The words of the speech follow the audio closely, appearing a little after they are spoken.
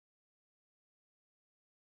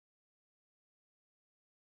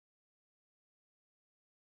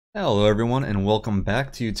Hello everyone and welcome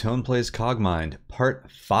back to Tone Plays Cogmind,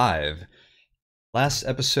 Part 5. Last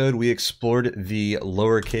episode we explored the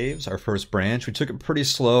lower caves, our first branch. We took it pretty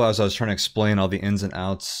slow as I was trying to explain all the ins and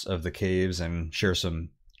outs of the caves and share some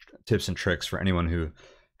tips and tricks for anyone who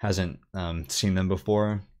hasn't seen them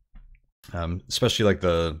before. Especially like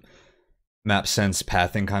the map sense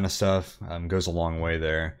pathing kind of stuff goes a long way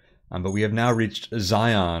there. But we have now reached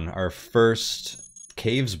Zion, our first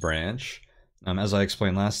caves branch. As I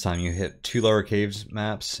explained last time, you hit 2 lower caves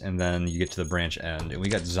maps, and then you get to the branch end, and we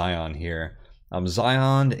got Zion here.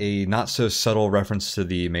 Zion, a not-so-subtle reference to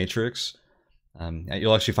the Matrix.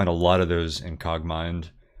 You'll actually find a lot of those in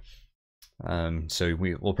Cogmind. So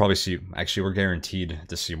we'll probably see, actually we're guaranteed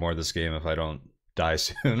to see more of this game if I don't die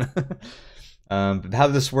soon. How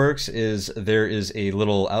this works is there is a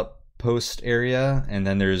little outpost area, and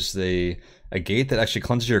then there's a gate that actually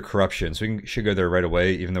cleanses your corruption, so we should go there right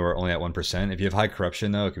away, even though we're only at 1%. If you have high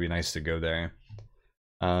corruption, though, it could be nice to go there.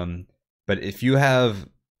 But if you have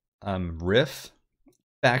Riff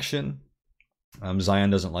faction, Zion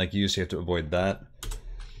doesn't like you, so you have to avoid that.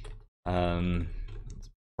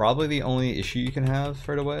 Probably the only issue you can have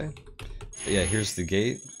right away. But yeah, here's the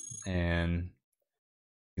gate, and you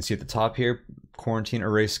can see at the top here, quarantine,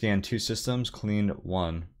 erase, scan 2 systems, cleaned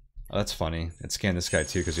 1. Oh, that's funny. It scanned this guy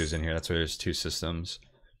too because he was in here. That's why there's 2 systems.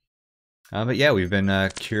 But yeah, we've been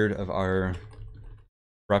cured of our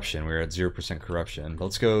corruption. We're at 0% corruption. But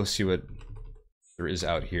let's go see what there is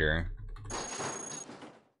out here.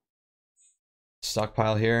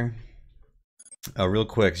 Stockpile here. Oh, real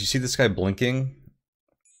quick. You see this guy blinking?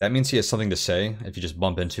 That means he has something to say. If you just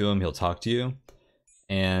bump into him, he'll talk to you.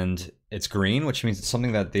 And it's green, which means it's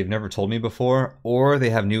something that they've never told me before, or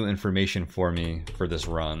they have new information for me for this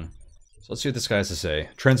run. So let's see what this guy has to say.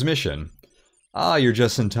 Transmission. Ah, you're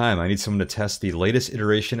just in time. I need someone to test the latest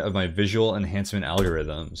iteration of my visual enhancement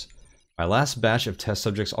algorithms. My last batch of test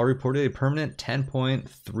subjects all reported a permanent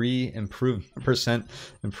 10.3%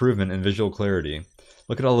 improvement in visual clarity.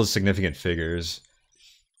 Look at all those significant figures.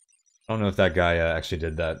 I don't know if that guy actually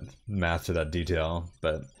did that math to that detail,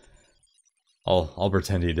 but I'll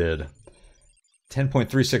pretend he did.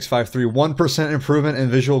 10.3653, 1% improvement in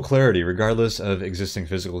visual clarity, regardless of existing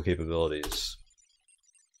physical capabilities.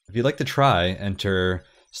 If you'd like to try, enter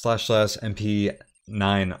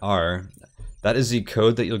 //MP9R. That is the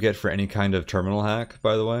code that you'll get for any kind of terminal hack,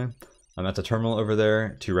 by the way. I'm at the terminal over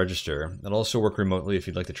there to register. It'll also work remotely if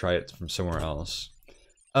you'd like to try it from somewhere else.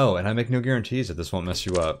 Oh, and I make no guarantees that this won't mess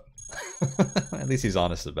you up. At least he's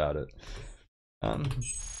honest about it.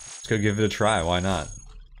 Let's go give it a try, why not?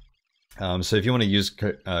 So if you want to use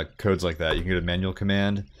codes like that, you can go to manual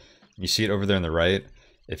command. You see it over there on the right.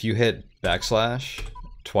 If you hit backslash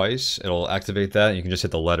twice, it'll activate that. You can just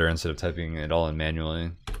hit the letter instead of typing it all in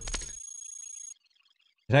manually.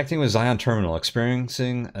 Connecting with Zion terminal,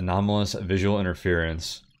 experiencing anomalous visual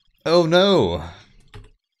interference. Oh no!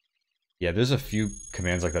 Yeah, there's a few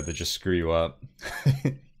commands like that that just screw you up.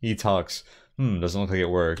 He talks. Doesn't look like it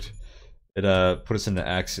worked. It put us into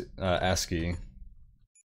ASCII.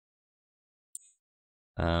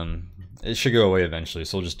 It should go away eventually,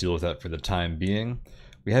 so we'll just deal with that for the time being.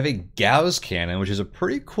 We have a Gauss cannon, which is a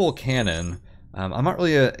pretty cool cannon. I'm not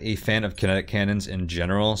really a fan of kinetic cannons in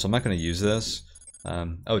general, so I'm not going to use this.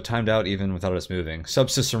 Oh, timed out even without us moving.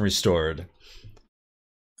 Subsystem restored.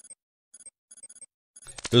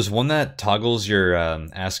 There's one that toggles your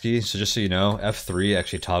ASCII, so just so you know, F3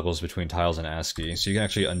 actually toggles between tiles and ASCII, so you can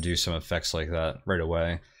actually undo some effects like that right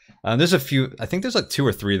away. There's a few, I think there's like 2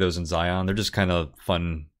 or 3 of those in Zion. They're just kind of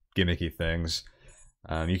fun, gimmicky things.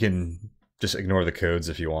 You can just ignore the codes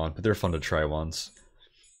if you want, but they're fun to try once.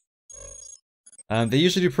 They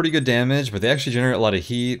usually do pretty good damage, but they actually generate a lot of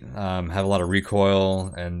heat, have a lot of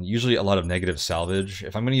recoil, and usually a lot of negative salvage.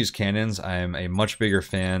 If I'm going to use cannons, I'm a much bigger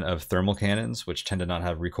fan of thermal cannons, which tend to not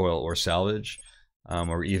have recoil or salvage,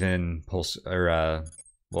 or even pulse or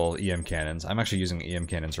well, EM cannons. I'm actually using EM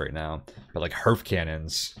cannons right now, but like HERF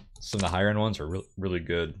cannons, some of the higher end ones are really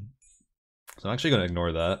good. So I'm actually going to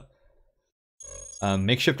ignore that.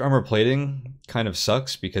 Makeshift armor plating kind of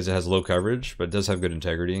sucks because it has low coverage, but it does have good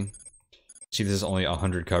integrity. See, this is only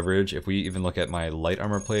 100 coverage. If we even look at my light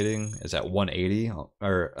armor plating, it's at 180,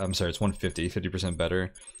 or I'm sorry, it's 150, 50%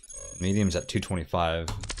 better. Medium's at 225,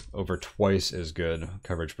 over twice as good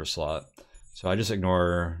coverage per slot. So I just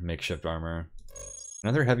ignore makeshift armor.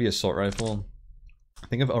 Another heavy assault rifle. I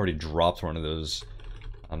think I've already dropped one of those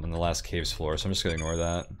on the last caves floor, so I'm just gonna ignore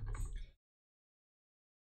that.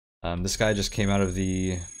 This guy just came out of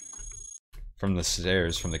from the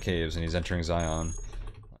stairs, from the caves, and he's entering Zion.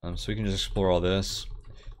 So we can just explore all this.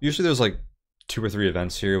 Usually there's like 2 or 3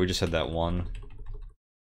 events here. We just had that one.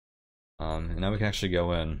 And now we can actually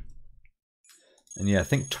go in. And yeah,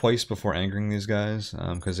 think twice before angering these guys,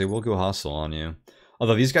 because they will go hostile on you.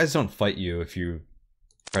 Although these guys don't fight you if you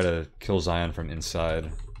try to kill Zion from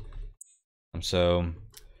inside. So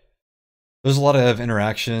there's a lot of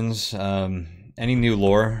interactions. Any new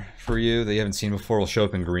lore for you that you haven't seen before will show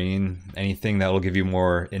up in green. Anything that will give you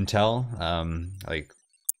more intel, like,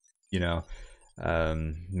 you know,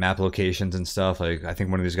 map locations and stuff. Like, I think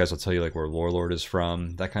one of these guys will tell you like where Lord is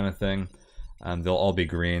from, that kind of thing. They'll all be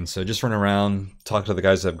green. So just run around, talk to the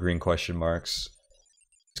guys that have green question marks.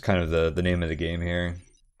 It's kind of the name of the game here.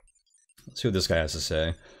 Let's see what this guy has to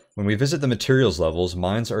say. When we visit the materials levels,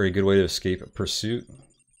 mines are a good way to escape pursuit,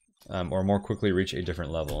 or more quickly reach a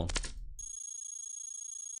different level.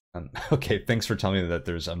 Okay, thanks for telling me that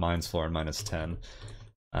there's a mines floor in -10.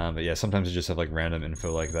 But yeah, sometimes you just have like random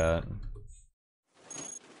info like that.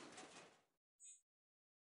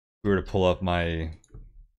 If we were to pull up my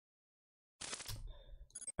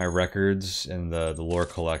records in the lore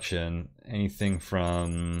collection, anything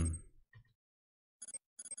from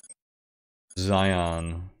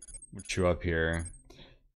Zion would show up here.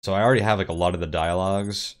 So I already have like a lot of the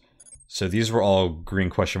dialogues. So these were all green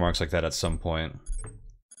question marks like that at some point.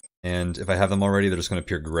 And if I have them already, they're just going to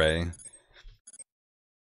appear gray. So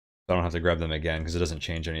I don't have to grab them again because it doesn't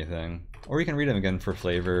change anything. Or you can read them again for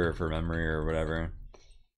flavor or for memory or whatever.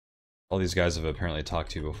 All these guys have apparently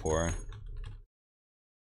talked to you before.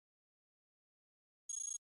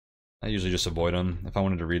 I usually just avoid them. If I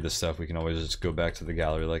wanted to read this stuff, we can always just go back to the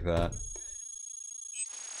gallery like that.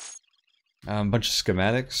 Bunch of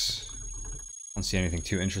schematics. Don't see anything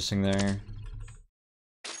too interesting there.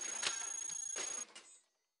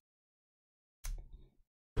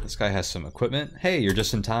 This guy has some equipment. Hey, you're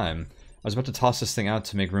just in time. I was about to toss this thing out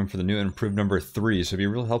to make room for the new and improved number 3, so it'd be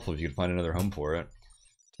real helpful if you could find another home for it.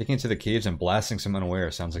 Taking it to the caves and blasting some unaware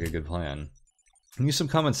sounds like a good plan. Use some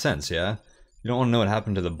common sense, yeah? You don't want to know what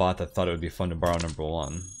happened to the bot that thought it would be fun to borrow number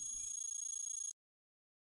 1.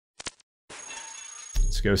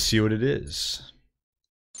 Let's go see what it is.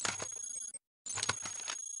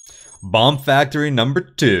 Bomb Factory number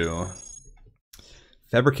 2.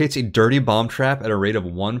 Fabricates a dirty bomb trap at a rate of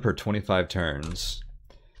 1 per 25 turns.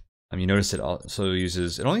 You notice it also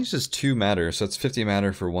uses, it only uses 2 matter, so it's 50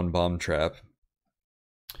 matter for 1 bomb trap.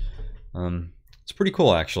 It's pretty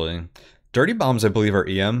cool actually. Dirty bombs, I believe, are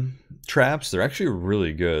EM traps. They're actually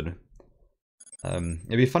really good. It'd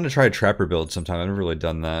be fun to try a trapper build sometime. I've never really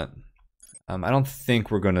done that. I don't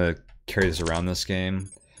think we're gonna carry this around this game.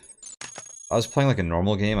 If I was playing like a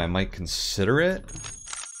normal game, I might consider it.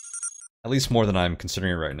 At least more than I'm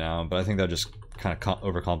considering it right now, but I think that just kind of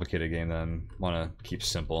overcomplicate a game that I want to keep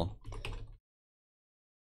simple.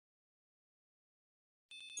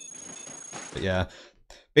 But yeah,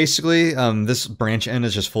 basically, this branch end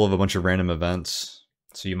is just full of a bunch of random events.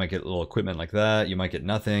 So you might get a little equipment like that, you might get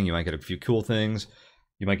nothing, you might get a few cool things,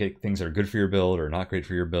 you might get things that are good for your build or not great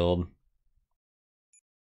for your build.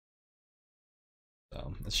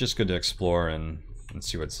 So it's just good to explore and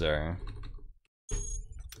see what's there.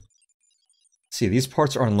 See, these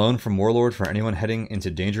parts are on loan from Warlord for anyone heading into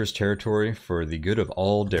dangerous territory for the good of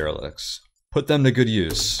all derelicts. Put them to good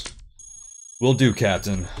use. Will do,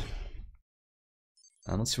 Captain.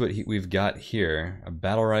 Let's see what we've got here. A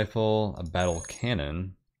battle rifle, a battle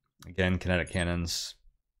cannon. Again, kinetic cannons,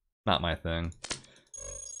 not my thing.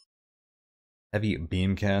 Heavy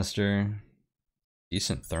beam caster.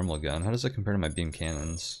 Decent thermal gun. How does it compare to my beam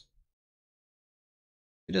cannons?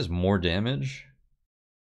 It does more damage.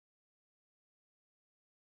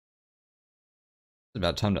 It's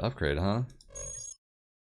about time to upgrade, huh?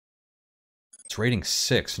 It's rating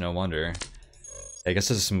 6, no wonder. I guess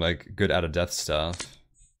this is some like good out of depth stuff.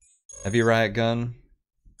 Heavy riot gun.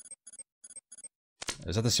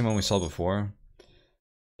 Is that the same one we saw before?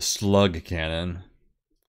 Slug cannon.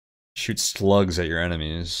 Shoot slugs at your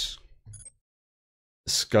enemies.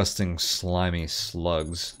 Disgusting, slimy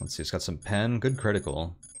slugs. Let's see, it's got some pen. Good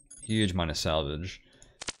critical. Huge minus salvage.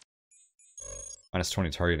 Minus 20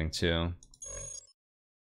 targeting too.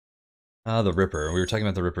 Ah, the Ripper. We were talking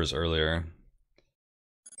about the Rippers earlier.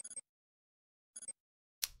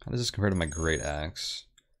 How does this compare to my Great Axe?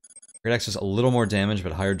 Great Axe is a little more damage,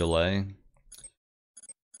 but higher delay.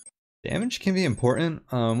 Damage can be important.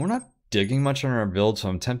 We're not digging much on our build, so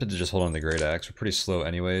I'm tempted to just hold on the Great Axe. We're pretty slow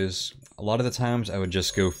anyways. A lot of the times I would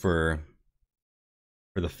just go for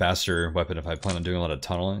the faster weapon if I plan on doing a lot of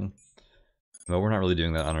tunneling. But we're not really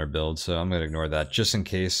doing that on our build, so I'm going to ignore that just in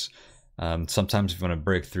case. Sometimes if you want to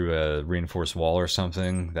break through a reinforced wall or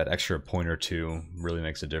something, that extra point or two really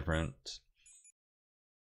makes a difference.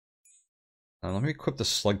 Let me equip the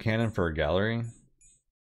slug cannon for a gallery.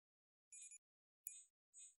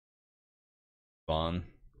 On.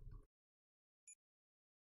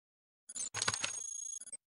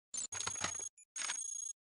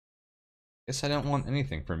 Guess I don't want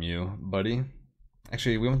anything from you, buddy.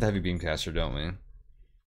 Actually, we want the heavy beamcaster, don't we? Let's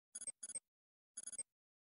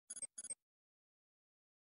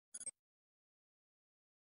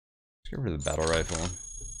get rid of the battle rifle.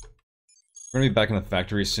 We're gonna be back in the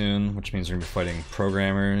factory soon, which means we're gonna be fighting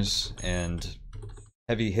programmers, and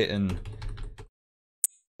heavy hitting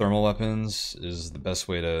thermal weapons is the best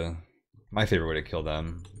way to, my favorite way to kill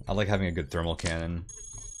them. I like having a good thermal cannon.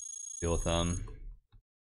 Deal with them.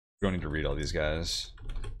 We don't need to read all these guys.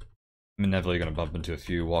 I'm inevitably gonna bump into a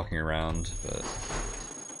few walking around, but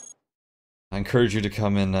I encourage you to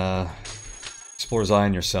come and explore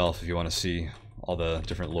Zion yourself if you want to see all the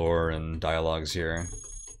different lore and dialogues here.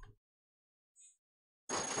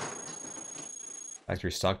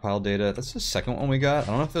 Factory stockpile data. That's the second one we got. I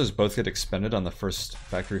don't know if those both get expended on the first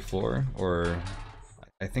factory floor, or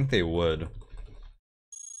I think they would.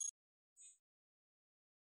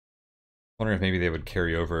 Wondering if maybe they would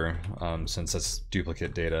carry over, since that's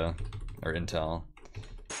duplicate data or intel.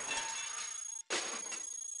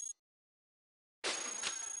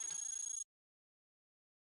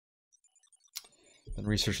 Been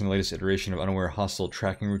researching the latest iteration of unaware hostile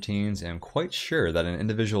tracking routines, and I'm quite sure that at an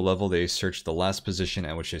individual level they searched the last position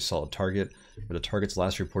at which they saw a target, or the target's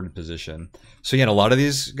last reported position. So yeah, a lot of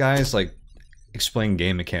these guys like explain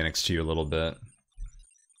game mechanics to you a little bit.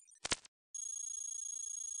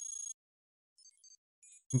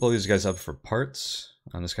 Blow these guys up for parts.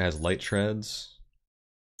 This guy has light treads.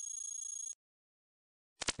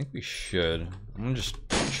 I think we should. I'm gonna just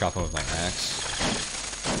chop him with my axe.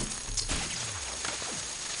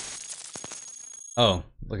 Oh,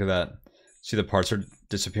 look at that. See, the parts are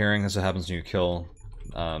disappearing. That's what happens when you kill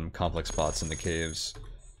complex bots in the caves.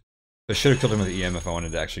 I should have killed him with EM if I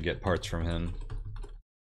wanted to actually get parts from him.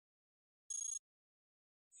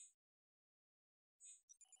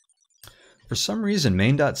 For some reason,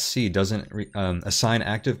 main.c doesn't assign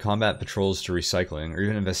active combat patrols to recycling, or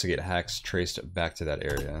even investigate hacks traced back to that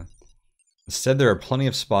area. Instead, there are plenty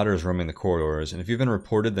of spotters roaming the corridors, and if you've been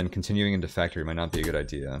reported, then continuing into factory might not be a good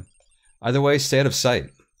idea. Either way, stay out of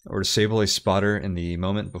sight, or disable a spotter in the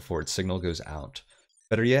moment before its signal goes out.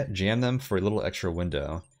 Better yet, jam them for a little extra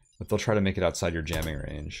window, but they'll try to make it outside your jamming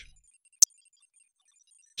range.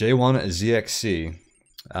 J1 ZXC.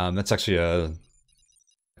 That's actually a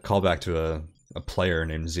callback to a player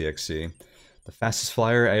named ZXC. The fastest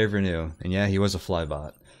flyer I ever knew, and yeah, he was a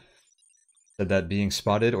flybot. Said that being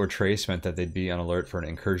spotted or traced meant that they'd be on alert for an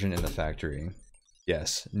incursion in the factory.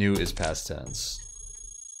 Yes, knew is past tense.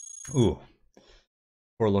 Ooh.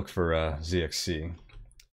 Poor look for ZXC.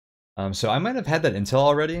 So I might have had that intel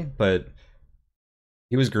already, but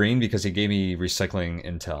he was green because he gave me recycling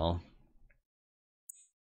intel.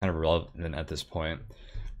 Kind of irrelevant at this point.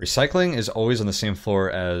 Recycling is always on the same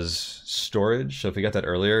floor as storage, so if we got that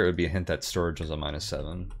earlier, it would be a hint that storage was a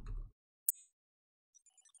 -7.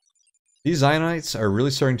 These Zionites are really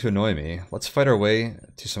starting to annoy me. Let's fight our way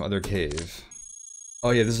to some other cave.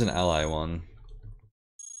 Oh yeah, this is an ally one.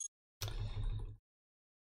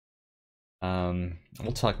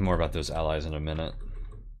 We'll talk more about those allies in a minute.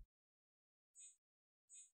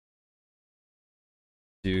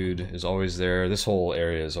 Dude is always there. This whole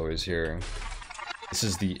area is always here. This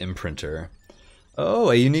is the imprinter. Oh,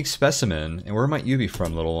 a unique specimen. And where might you be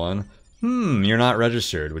from, little one? You're not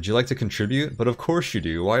registered. Would you like to contribute? But of course you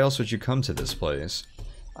do. Why else would you come to this place?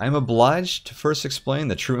 I am obliged to first explain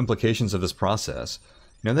the true implications of this process.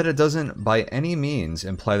 Know that it doesn't by any means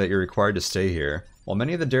imply that you're required to stay here. While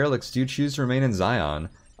many of the derelicts do choose to remain in Zion,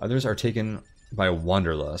 others are taken by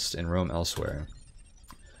wanderlust and roam elsewhere.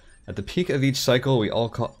 At the peak of each cycle, we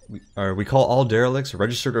call all derelicts,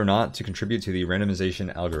 registered or not, to contribute to the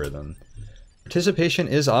randomization algorithm. Participation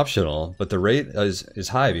is optional, but the rate is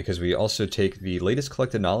high because we also take the latest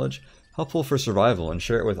collected knowledge, helpful for survival, and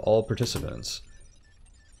share it with all participants.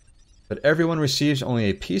 But everyone receives only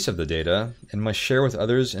a piece of the data, and must share with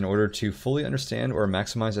others in order to fully understand or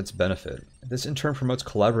maximize its benefit. This in turn promotes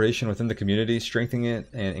collaboration within the community, strengthening it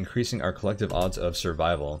and increasing our collective odds of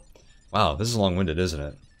survival. Wow, this is long-winded, isn't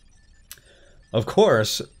it? Of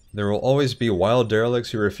course, there will always be wild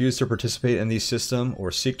derelicts who refuse to participate in the system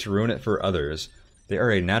or seek to ruin it for others. They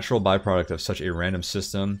are a natural byproduct of such a random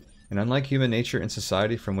system, and unlike human nature and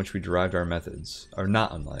society from which we derived our methods, are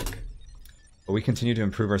not unlike. But we continue to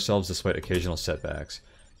improve ourselves despite occasional setbacks.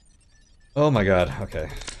 Oh my god, okay.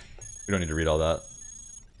 We don't need to read all that.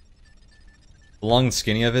 The long and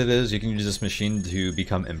skinny of it is, you can use this machine to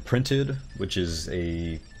become imprinted, which is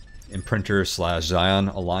a imprinter / Zion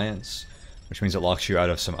alliance. which means it locks you out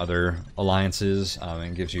of some other alliances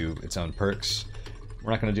and gives you its own perks.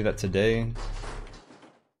 We're not going to do that today.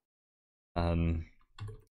 I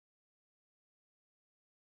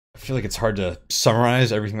feel like it's hard to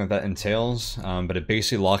summarize everything that that entails, but it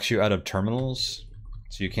basically locks you out of terminals.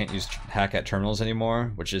 So you can't use hack at terminals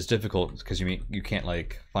anymore, which is difficult because you can't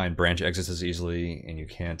like find branch exits as easily, and you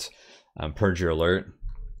can't purge your alert.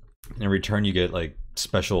 In return, you get like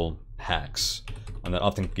special hacks that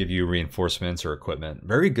often give you reinforcements or equipment.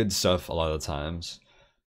 Very good stuff a lot of the times.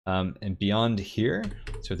 And beyond here,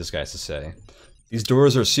 let's see what this guy has to say. These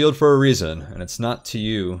doors are sealed for a reason, and it's not to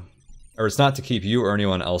you, or it's not to keep you or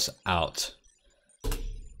anyone else out.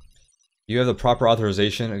 You have the proper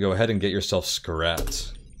authorization to go ahead and get yourself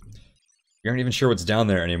scrapped. You aren't even sure what's down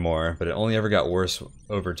there anymore, but it only ever got worse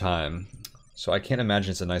over time. So I can't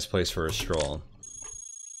imagine it's a nice place for a stroll.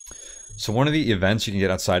 So one of the events you can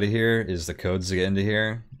get outside of here is the codes to get into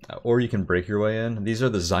here, or you can break your way in. These are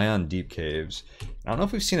the Zion Deep Caves. I don't know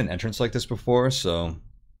if we've seen an entrance like this before, so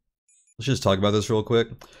let's just talk about this real quick.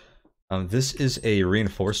 This is a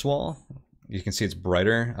reinforced wall. You can see it's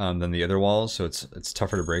brighter than the other walls, so it's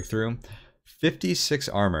tougher to break through. 56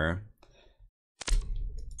 armor.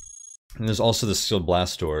 And there's also the sealed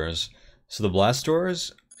blast doors. So the blast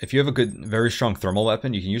doors, if you have a very strong thermal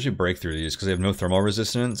weapon, you can usually break through these because they have no thermal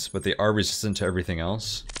resistance, but they are resistant to everything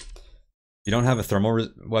else. If you don't have a thermal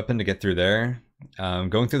weapon to get through there,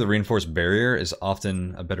 going through the reinforced barrier is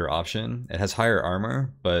often a better option. It has higher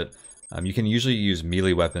armor, but you can usually use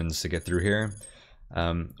melee weapons to get through here.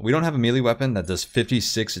 We don't have a melee weapon that does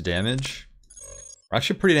 56 damage. We're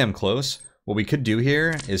actually pretty damn close. What we could do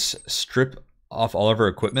here is strip off all of our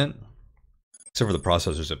equipment, except for the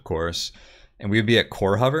processors, of course, and we would be at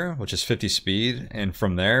core hover, which is 50 speed, and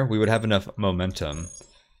from there we would have enough momentum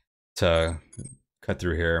to cut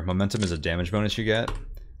through here. Momentum is a damage bonus you get.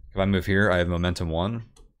 If I move here, I have momentum 1.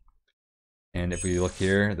 And if we look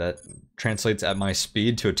here, that translates at my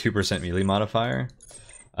speed to a 2% melee modifier.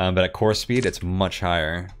 But at core speed, it's much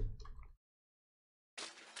higher.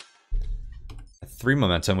 3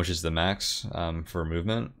 momentum, which is the max for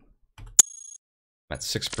movement. I'm at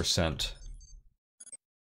 6%.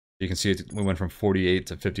 You can see we went from 48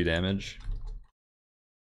 to 50 damage.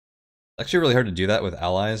 It's actually really hard to do that with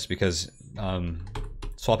allies because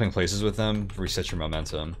swapping places with them resets your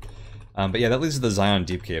momentum. But yeah, that leads to the Zion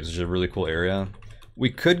Deep Caves, which is a really cool area.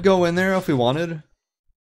 We could go in there if we wanted.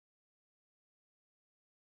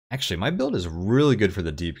 Actually, my build is really good for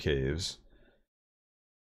the Deep Caves.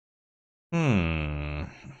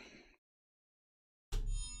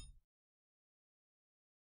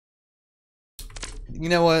 You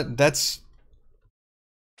know what? That's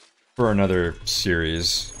for another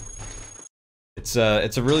series. It's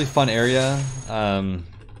a really fun area.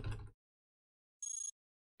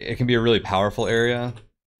 It can be a really powerful area.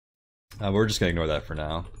 We're just gonna ignore that for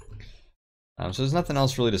now. So there's nothing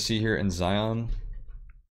else really to see here in Zion.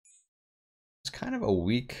 It's kind of a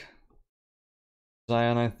weak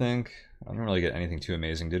Zion, I think. I didn't really get anything too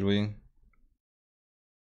amazing, did we?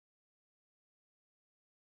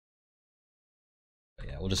 But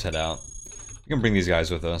yeah, we'll just head out. We can bring these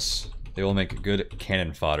guys with us. They will make good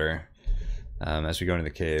cannon fodder as we go into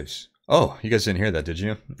the caves. Oh, you guys didn't hear that, did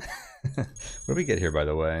you? What did we get here, by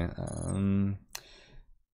the way?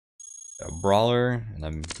 A brawler and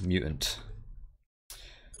a mutant.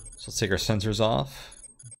 So let's take our sensors off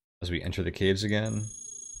as we enter the caves again.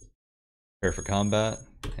 Prepare for combat,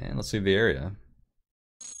 and let's leave the area.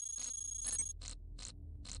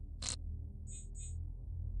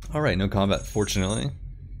 Alright, no combat, fortunately.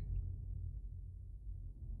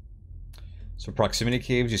 So proximity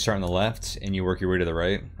caves, you start on the left and you work your way to the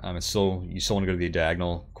right. You still want to go to the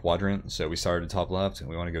diagonal quadrant, so we started at top left and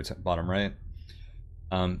we want to go to bottom right.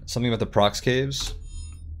 Something about the prox caves.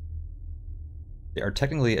 They are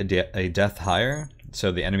technically a death higher,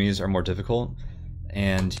 so the enemies are more difficult.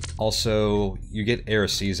 And also, you get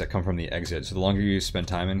ARCs that come from the exit. So the longer you spend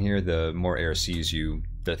time in here, the more ARCs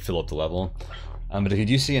that fill up the level. But if you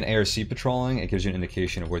do see an ARC patrolling, it gives you an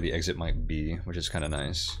indication of where the exit might be, which is kind of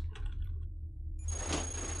nice.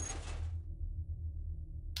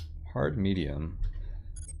 Hard medium.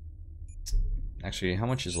 Actually, how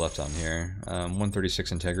much is left on here?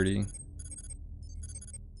 136 integrity.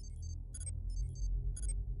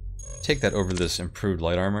 Take that over this improved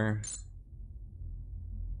light armor.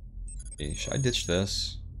 Okay, should I ditch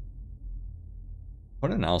this?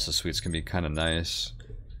 What analysis suites can be kind of nice.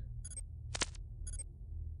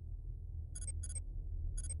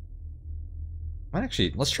 Might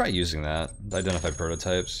actually, let's try using that to identify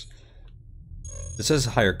prototypes. This says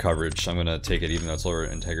higher coverage, so I'm gonna take it even though it's lower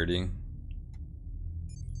integrity.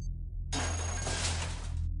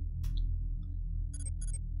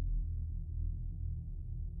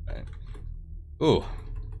 Ooh.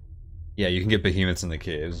 Yeah, you can get behemoths in the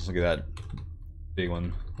caves. Look at that big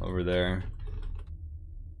one over there.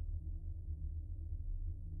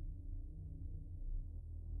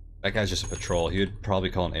 That guy's just a patrol. He would probably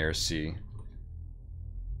call an ARC.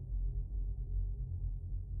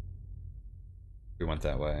 We went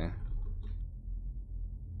that way.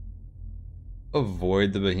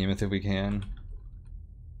 Avoid the behemoth if we can.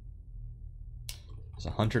 There's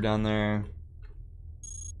a hunter down there.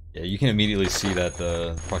 Yeah, you can immediately see that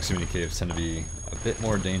the proximity caves tend to be a bit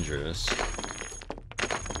more dangerous.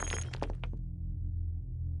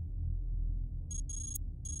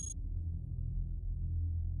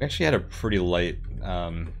 We actually had a pretty light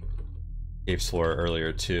cave floor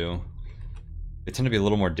earlier too. They tend to be a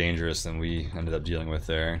little more dangerous than we ended up dealing with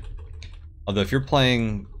there. Although if you're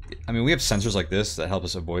playing, I mean, we have sensors like this that help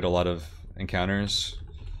us avoid a lot of encounters.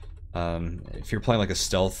 If you're playing like a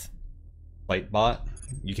stealth fight bot,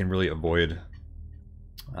 you can really avoid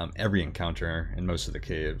every encounter in most of the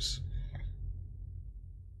caves.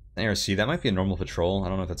 ARC, that might be a normal patrol. I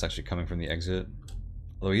don't know if that's actually coming from the exit.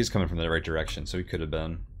 Although he's coming from the right direction, so he could have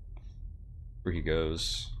been. Where he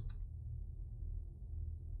goes.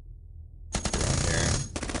 Around here.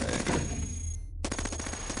 Right.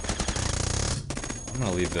 I'm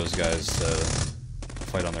gonna leave those guys to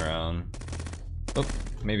fight on their own. Oh,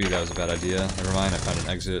 maybe that was a bad idea. Never mind, I found an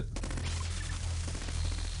exit.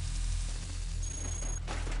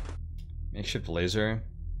 Makeshift laser.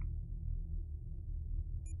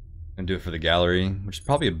 Gonna do it for the gallery, which is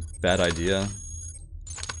probably a bad idea.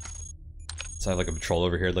 So I have like a patrol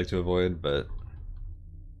over here I'd like to avoid, but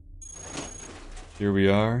here we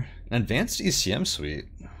are. An advanced ECM suite.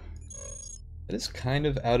 It is kind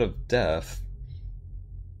of out of depth.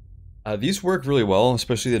 These work really well,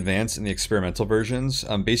 especially the advanced and the experimental versions.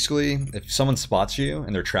 Basically, if someone spots you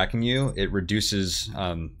and they're tracking you, it reduces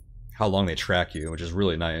how long they track you, which is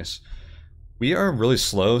really nice. We are really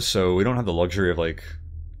slow, so we don't have the luxury of like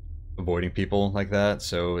avoiding people like that,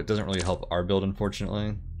 so it doesn't really help our build,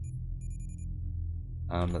 unfortunately.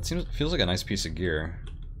 That feels like a nice piece of gear.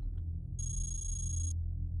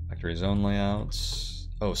 Factory zone layouts.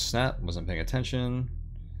 Oh snap! Wasn't paying attention.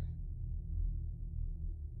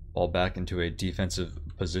 Fall back into a defensive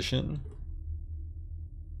position.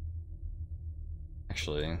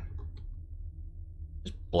 Actually,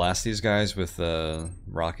 just blast these guys with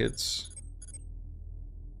rockets.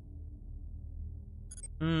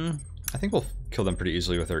 I think we'll kill them pretty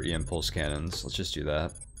easily with our EM pulse cannons. Let's just do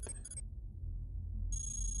that.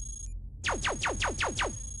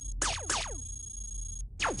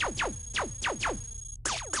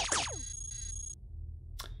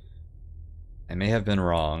 I may have been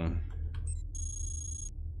wrong.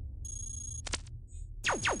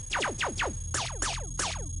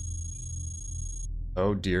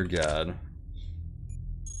 Oh dear God.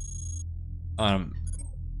 I'm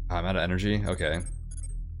out of energy? Okay.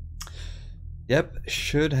 Yep,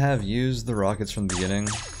 should have used the rockets from the beginning.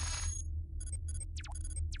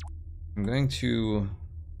 I'm going to...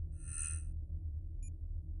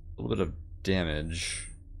 a little bit of damage.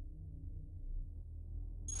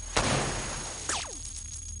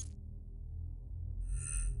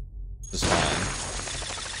 This is fine.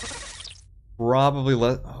 Probably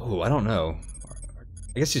let... oh, I don't know.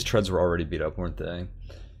 I guess these treads were already beat up, weren't they?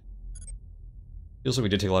 Feels like we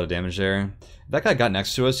did take a lot of damage there. If that guy got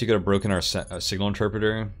next to us, he could have broken our signal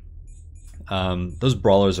interpreter. Those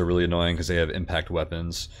brawlers are really annoying because they have impact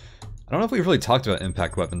weapons. I don't know if we've really talked about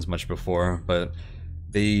impact weapons much before, but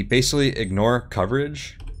they basically ignore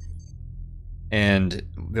coverage and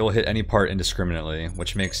they'll hit any part indiscriminately,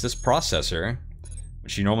 which makes this processor,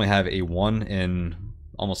 which you normally have a 1 in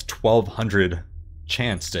almost 1200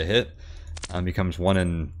 chance to hit, becomes 1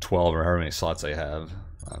 in 12 or however many slots they have.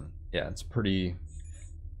 Yeah, it's pretty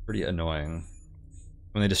annoying.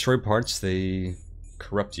 When they destroy parts, they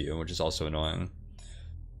corrupt you, which is also annoying.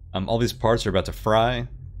 All these parts are about to fry,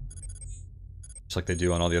 just like they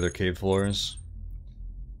do on all the other cave floors.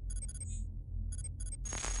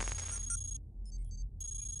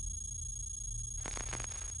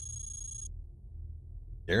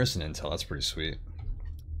 Garrison intel, that's pretty sweet.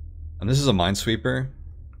 And this is a minesweeper.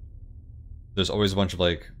 There's always a bunch of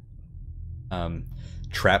like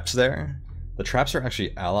traps there. The traps are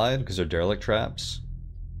actually allied because they're derelict traps.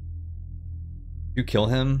 If you kill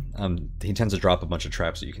him, he tends to drop a bunch of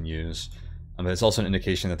traps that you can use. But it's also an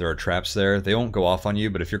indication that there are traps there. They won't go off on you,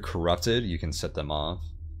 but if you're corrupted, you can set them off.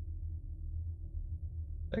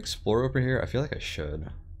 Did I explore over here? I feel like I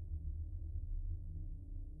should.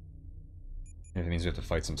 If it means we have to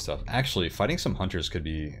fight some stuff. Actually, fighting some hunters could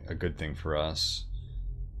be a good thing for us.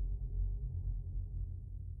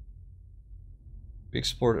 We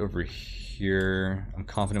explored over here. I'm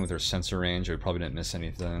confident with our sensor range. We probably didn't miss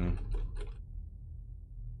anything.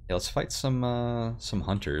 Yeah, let's fight some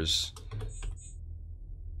hunters.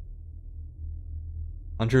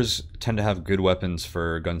 Hunters tend to have good weapons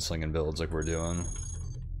for gunslinging builds like we're doing.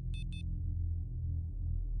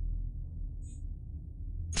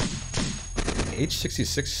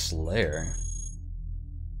 H66 Slayer.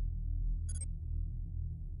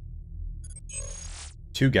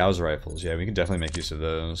 2 Gauss rifles. Yeah, we can definitely make use of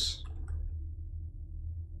those.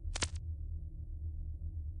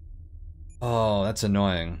 Oh, that's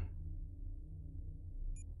annoying.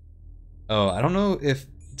 Oh, I don't know if...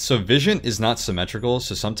 So vision is not symmetrical,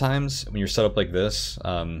 so sometimes when you're set up like this...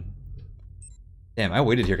 Damn, I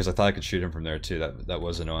waited here because I thought I could shoot him from there too. That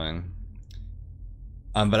was annoying.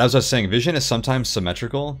 But as I was saying, vision is sometimes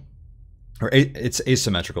symmetrical. Or it's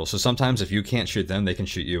asymmetrical, so sometimes if you can't shoot them, they can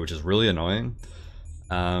shoot you, which is really annoying.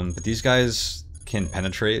 But these guys can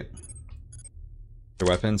penetrate their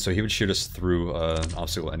weapons, so he would shoot us through an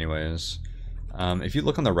obstacle anyways. If you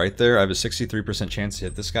look on the right there, I have a 63% chance to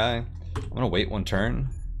hit this guy. I'm gonna wait 1 turn.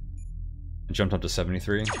 I jumped up to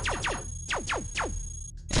 73.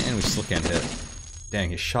 And we still can't hit. Dang,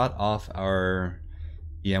 he shot off our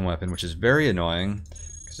EM weapon, which is very annoying,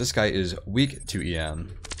 because this guy is weak to EM.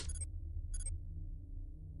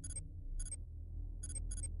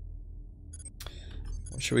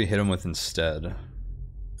 What should we hit him with instead?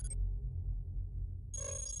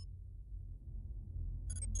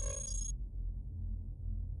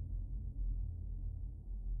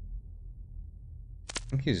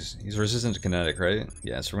 I think he's resistant to kinetic, right?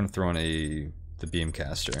 Yeah, so we're gonna throw in the beam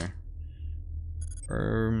caster.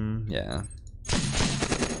 Yeah.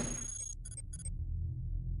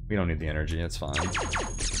 We don't need the energy, it's fine.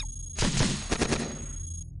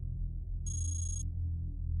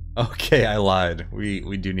 Okay, I lied.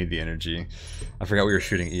 We do need the energy. I forgot we were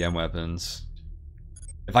shooting EM weapons.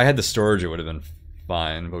 If I had the storage, it would have been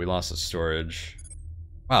fine, but we lost the storage.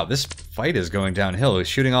 Wow, this fight is going downhill. He's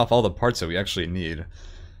shooting off all the parts that we actually need.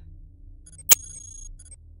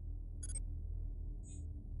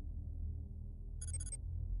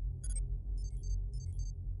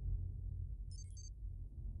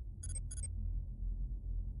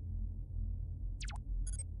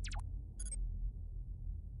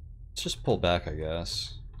 Let's just pull back, I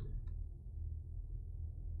guess.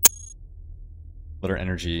 Let our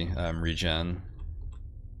energy regen.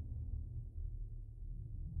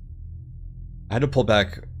 I had to pull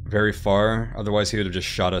back very far, otherwise he would have just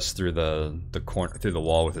shot us through the corner, through the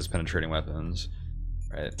wall with his penetrating weapons.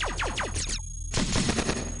 Right.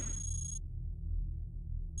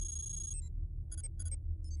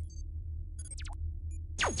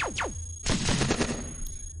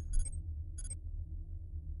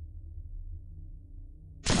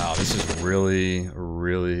 Wow, this is really,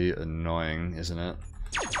 really annoying, isn't it?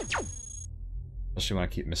 Especially when I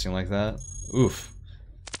keep missing like that. Oof.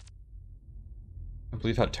 I can't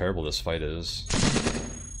believe how terrible this fight is.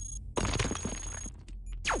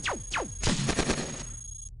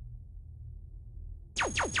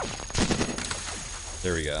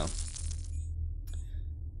 There we go.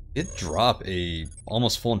 It dropped a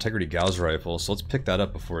almost full integrity Gauss rifle, so let's pick that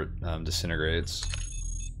up before it disintegrates.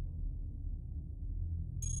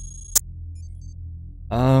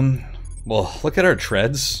 Well, look at our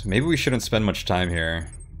treads. Maybe we shouldn't spend much time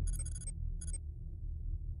here.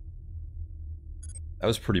 That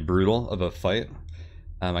was pretty brutal of a fight.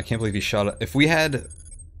 I can't believe he shot... If we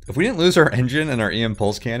didn't lose our engine and our EM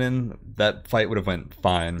pulse cannon, that fight would have went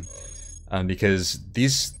fine. Because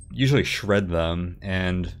these usually shred them,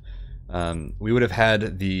 and we would have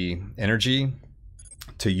had the energy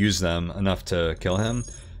to use them enough to kill him.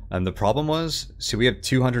 And the problem was, so we have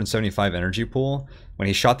 275 energy pool. When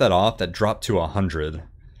he shot that off, that dropped to 100.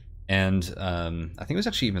 And I think it was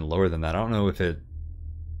actually even lower than that. I don't know if it...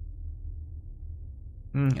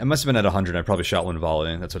 It must have been at 100. I probably shot 1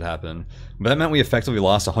 volley. That's what happened. But that meant we effectively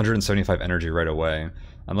lost 175 energy right away.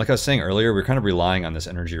 Like I was saying earlier, we're kind of relying on this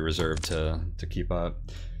energy reserve to keep up.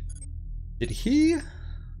 Did he...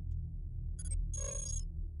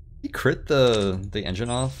 He crit the engine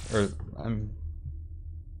off? Or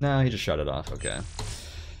no, he just shot it off. Okay.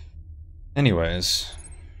 Anyways,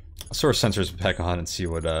 let's throw our sensors back on and see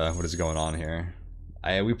what is going on here.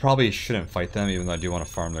 We probably shouldn't fight them, even though I do want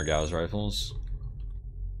to farm their Gauss rifles.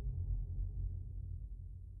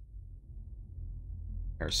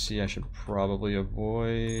 RC I should probably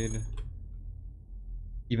avoid.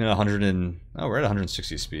 Even 100 and... Oh, we're at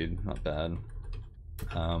 160 speed. Not bad.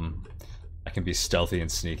 I can be stealthy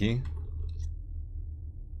and sneaky.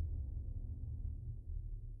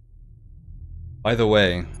 By the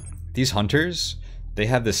way, these hunters, they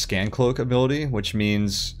have this scan cloak ability, which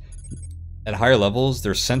means at higher levels,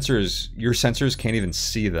 your sensors can't even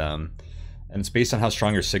see them. And it's based on how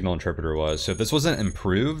strong your signal interpreter was. So if this wasn't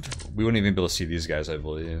improved, we wouldn't even be able to see these guys, I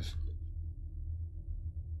believe.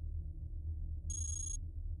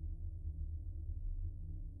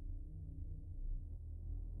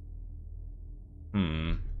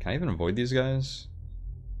 Can I even avoid these guys?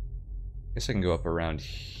 I guess I can go up around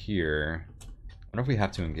here. I wonder if we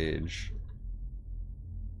have to engage.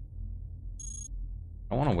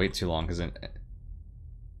 I don't want to wait too long because an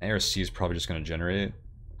ARC is probably just going to generate.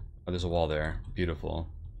 Oh, there's a wall there. Beautiful.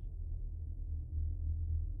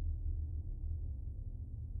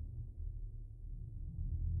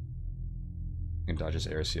 I can dodge this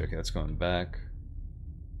ARC. Okay, that's going back.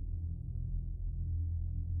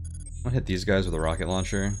 I'm gonna hit these guys with a rocket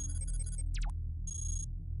launcher.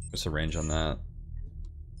 What's the range on that?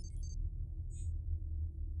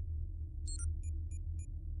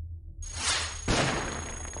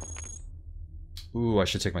 Ooh, I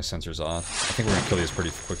should take my sensors off. I think we're gonna kill these pretty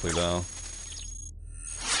quickly though.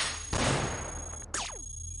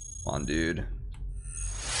 Come on, dude.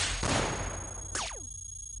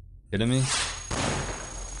 Kidding me?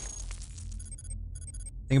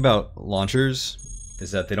 The thing about launchers is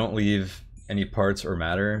that they don't leave any parts or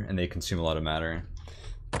matter, and they consume a lot of matter.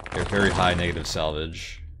 They're very high negative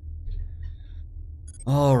salvage.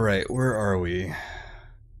 Alright, where are we?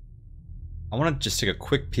 I want to just take a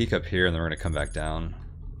quick peek up here, and then we're going to come back down.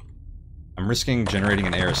 I'm risking generating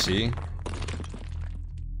an ARC.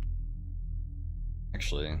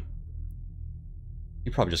 Actually, he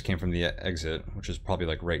probably just came from the exit, which is probably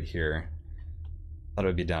like right here. Thought it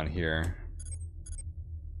would be down here.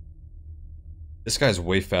 This guy's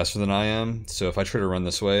way faster than I am, so if I try to run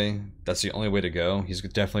this way, that's the only way to go. He's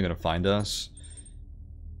definitely going to find us.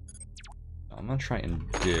 I'm going to try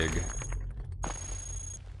and dig.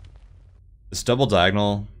 This double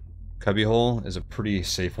diagonal cubbyhole is a pretty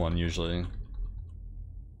safe one usually.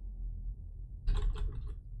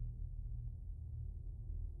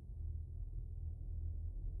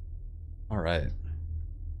 Alright.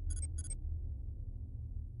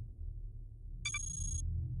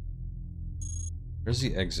 Where's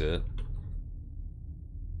the exit?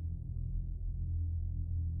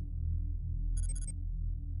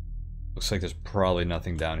 Looks like there's probably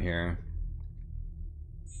nothing down here.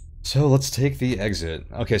 So let's take the exit.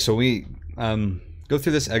 Okay, so we go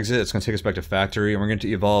through this exit. It's going to take us back to factory, and we're going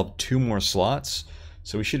to evolve 2 more slots.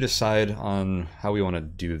 So we should decide on how we want to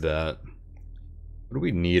do that. What do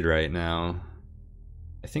we need right now?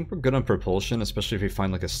 I think we're good on propulsion, especially if we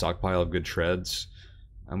find like a stockpile of good treads.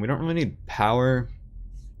 We don't really need power.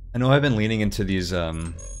 I know I've been leaning into these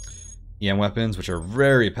EM weapons, which are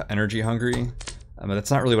very energy hungry, but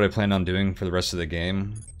that's not really what I plan on doing for the rest of the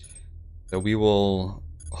game. So we will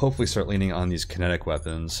hopefully start leaning on these kinetic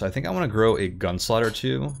weapons. So I think I want to grow a gun slot or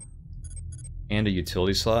 2 and a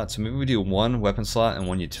utility slot. So maybe we do 1 weapon slot and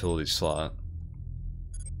 1 utility slot.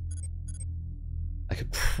 I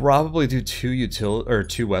could probably do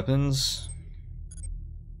 2 weapons.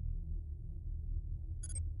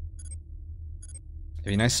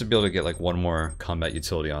 It'd be nice to be able to get like 1 more combat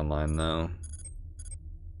utility online though.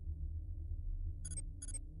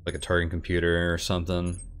 Like a targeting computer or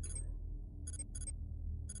something.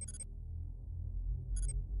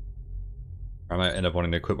 Or I might end up wanting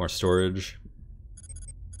to equip more storage.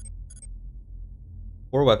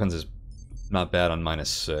 4 weapons is not bad on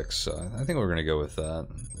 -6, so I think we're gonna go with that.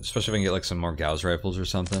 Especially if we can get like some more Gauss rifles or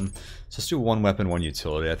something. So let's do 1 weapon, 1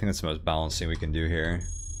 utility. I think that's the most balanced thing we can do here.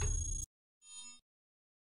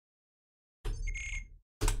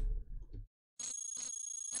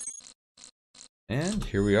 And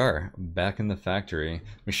here we are, back in the factory.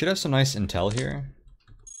 We should have some nice intel here.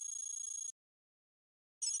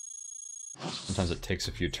 Sometimes it takes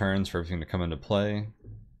a few turns for everything to come into play.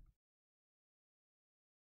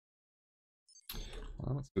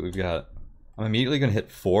 Well, let's see what we've got. I'm immediately going to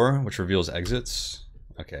hit 4, which reveals exits.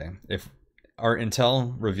 Okay, if our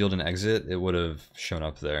intel revealed an exit, it would have shown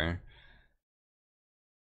up there.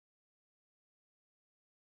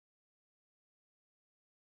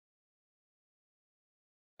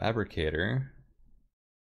 Fabricator.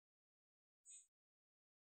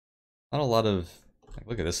 Not a lot of... Like,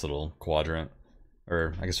 look at this little quadrant.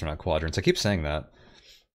 Or, I guess they're not quadrants. I keep saying that.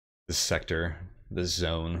 This sector. This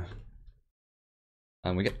zone.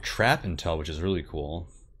 We get trap intel, which is really cool.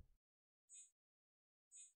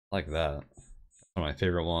 I like that. That's one of my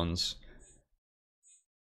favorite ones.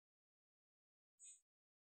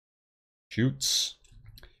 Shoots.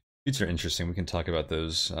 Shoots are interesting. We can talk about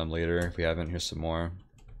those later if we haven't. Here's some more.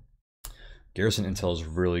 Garrison intel is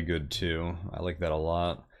really good too. I like that a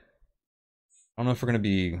lot. I don't know if we're going to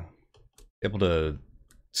be able to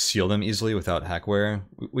seal them easily without hackware.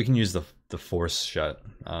 We can use the force shut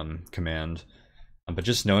command, but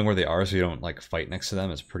just knowing where they are so you don't like fight next to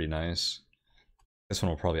them is pretty nice. This one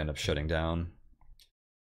will probably end up shutting down.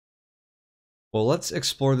 Well, let's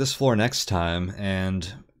explore this floor next time,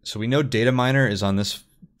 and so we know data miner is on this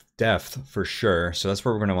depth for sure, so that's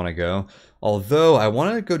where we're going to want to go. Although I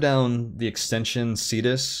want to go down the extension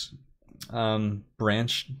Cetus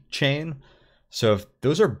branch chain. So if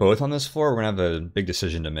those are both on this floor, we're going to have a big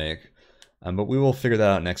decision to make. But we will figure that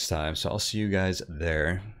out next time, so I'll see you guys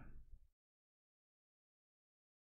there.